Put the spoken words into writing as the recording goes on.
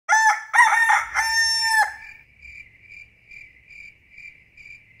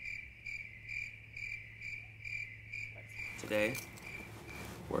birthday,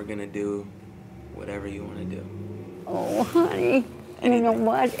 we're gonna do whatever you want to do. Oh, honey, Anything. you know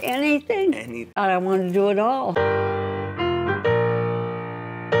what? Anything? Anything. I want to do it all.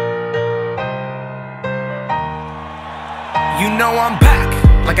 You know I'm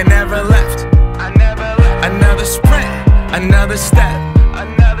back, like I never left. Another sprint, another step,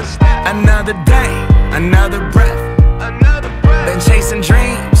 another day, another breath. Been chasing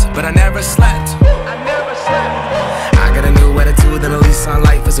dreams, but I never slept. I got a new attitude and a lease on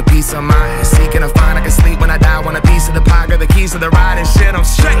life is a peace of mind. Seeking to find I can sleep when I die. Want a piece of the pie, got the keys to the ride and shit. I'm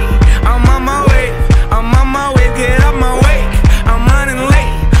straight. I'm on my way. Get up my way. I'm running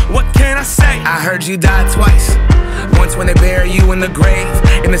late. What can I say? I heard you died twice. Once when they bury you in the grave,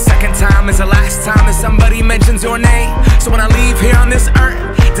 and the second time is the last time that somebody mentions your name. So when I leave here on this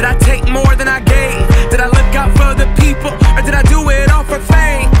earth, did I take more than I gave? Did I look out for the people, or did I do it all for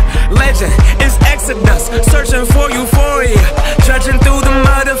fame? Legend is Exodus, searching for euphoria, trudging through the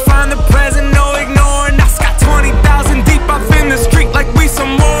mud to find the present, no ignoring. I got 20,000 deep off in the street like we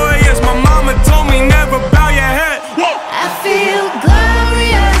some warriors. My mama told me never bow your head. Whoa. I feel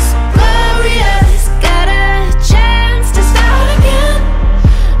glorious, glorious. Got a chance to start again.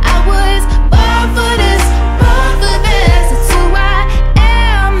 I was born for this, born for this. It's who I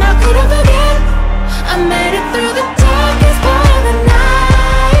am. How could I forget? I made it through the darkest part of the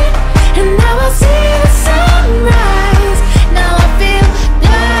night, and now I see the sunrise. Now I feel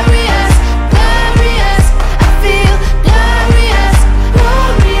glorious, glorious. I feel glorious,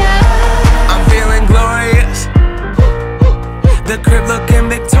 glorious. I'm feeling glorious. The crib looking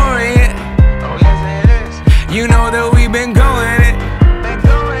Victorian. Oh yes it is. You know that we've been going it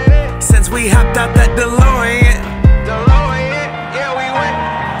since we hopped out that DeLorean. Yeah, we went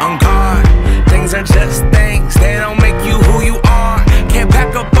on guard. Things are just things, they don't make you who you are. Can't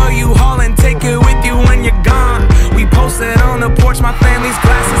pack up a U-Haul and take it with you when you're gone. We posted on the porch, my family's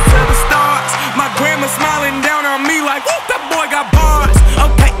glasses to the stars. My grandma smiling down on me like, whoop, that boy got bars.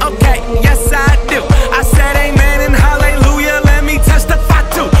 Okay, yes I do. I said amen and hallelujah, let me testify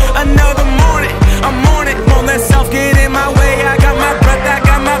to another morning. I'm on it, won't let self get in my way. I got my breath, I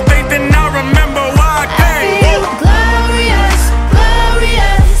got my faith, and I remember why I came. I feel glorious,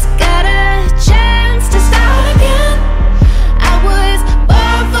 glorious. Got a chance to start again. I was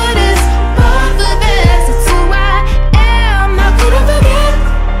born for this, born for this. It's who I am. How could I forget?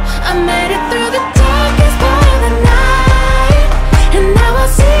 I made it through the darkest part of the night, and now I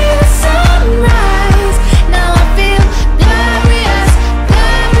see the sunrise. Now I feel glorious,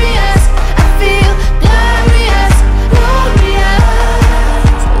 glorious. I feel glorious, glorious.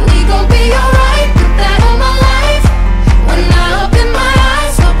 We gon' be alright, put that on my life. When I open my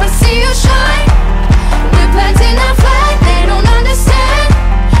eyes, hope I see you shine. We're planting our flag, they don't understand.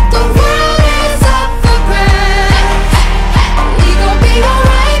 The world is up for grabs. We gon' be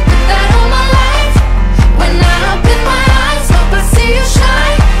alright, put that on my life. When I open my eyes, hope I see you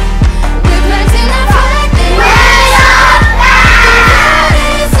shine. We're planting our flag, they don't understand. The world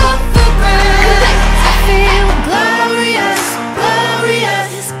is up for grabs. I feel glorious,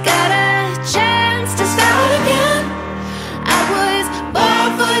 glorious. Got a chance to start again. I was born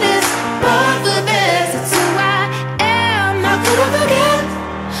for this, born for this. It's who I am. How could I forget?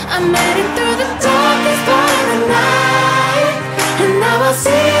 I made it through the darkest part of the night, and now I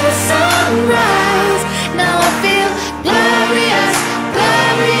see the sunrise. Now I feel glorious,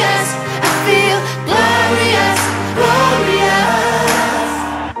 glorious. I feel glorious, glorious.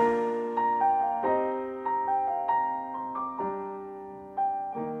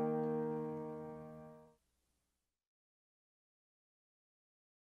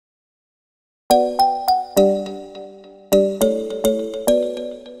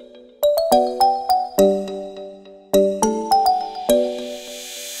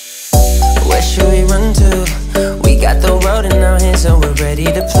 Where should we run to? We got the world in our hands and we're ready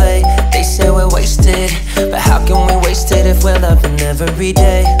to play. They say we're wasted, but how can we waste it if we're loving every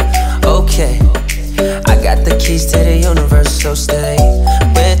day? Okay, I got the keys to the universe, so stay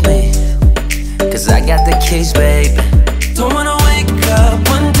with me, 'cause I got the keys, babe. Don't wanna wake up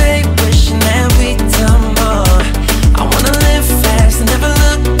one day wishing that we'd done more. I wanna live fast and never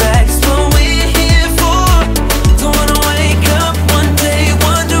look back, it's what we're here for. Don't wanna wake up one day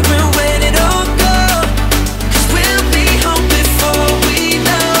wondering where it all go, 'cause we'll be home before we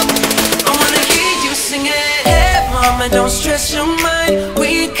know. I wanna hear you singing, hey mama, don't stress your mind,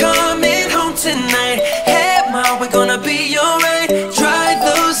 we coming home tonight. Hey mama, we're gonna be alright, dry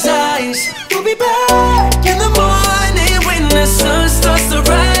those eyes. We'll be back in the morning when the sun starts to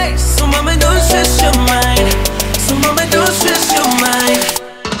rise. So mama, don't stress your mind, so mama, don't stress your mind.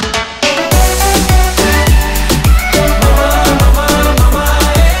 Mama,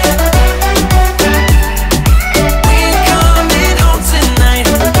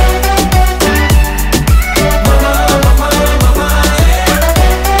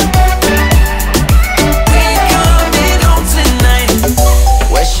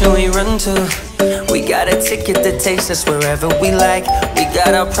 takes us wherever we like. We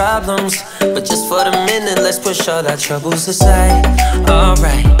got our problems, but just for the minute, let's push all our troubles aside.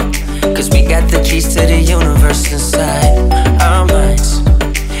 Alright, cause we got the keys to the universe inside our minds.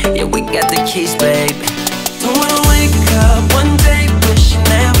 Yeah, we got the keys, baby. Don't wanna wake up one day wishing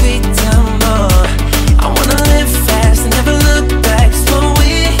that we'd done more. I wanna live fast and never look back. It's what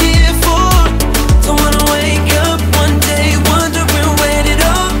we're here for. Don't wanna wake up one day wondering where did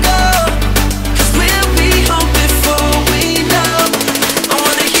all go. Cause we'll be home before we know. I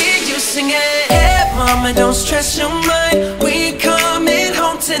wanna hear you sing it. Hey mama, don't stress your mind, we coming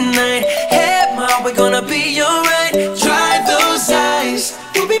home tonight. Hey mom, we're gonna be alright. Dry those eyes,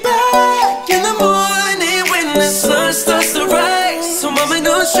 we'll be back in the morning when the sun starts to rise. So mama,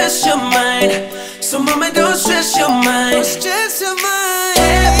 don't stress your mind. So mama, don't stress your mind. Don't stress your mind.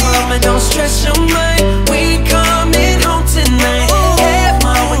 Hey mama, don't stress your mind, we come